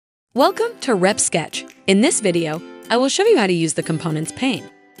Welcome to Repsketch. In this video, I will show you how to use the components pane.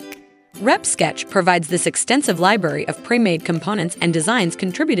 Repsketch provides this extensive library of pre-made components and designs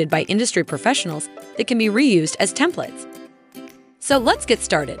contributed by industry professionals that can be reused as templates. So let's get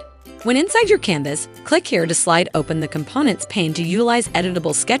started. When inside your canvas, click here to slide open the components pane to utilize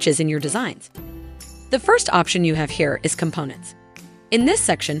editable sketches in your designs. The first option you have here is components. In this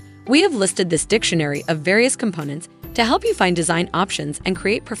section, we have listed this dictionary of various components to help you find design options and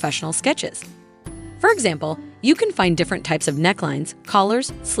create professional sketches. For example, you can find different types of necklines,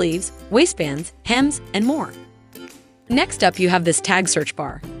 collars, sleeves, waistbands, hems, and more. Next up, you have this tag search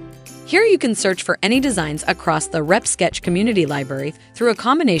bar. Here you can search for any designs across the Repsketch community library through a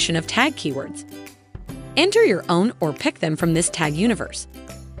combination of tag keywords. Enter your own or pick them from this tag universe.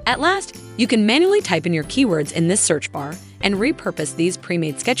 At last, you can manually type in your keywords in this search bar and repurpose these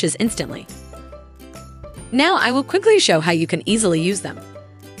pre-made sketches instantly. Now I will quickly show how you can easily use them.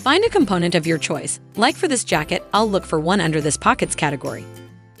 Find a component of your choice. Like for this jacket, I'll look for one under this pockets category.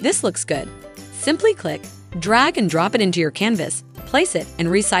 This looks good. Simply click, drag and drop it into your canvas, place it and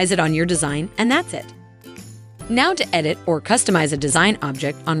resize it on your design, and that's it. Now to edit or customize a design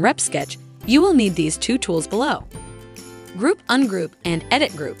object on Repsketch, you will need these two tools below: Group, Ungroup, and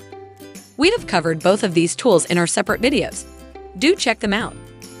Edit Group. We have covered both of these tools in our separate videos. Do check them out.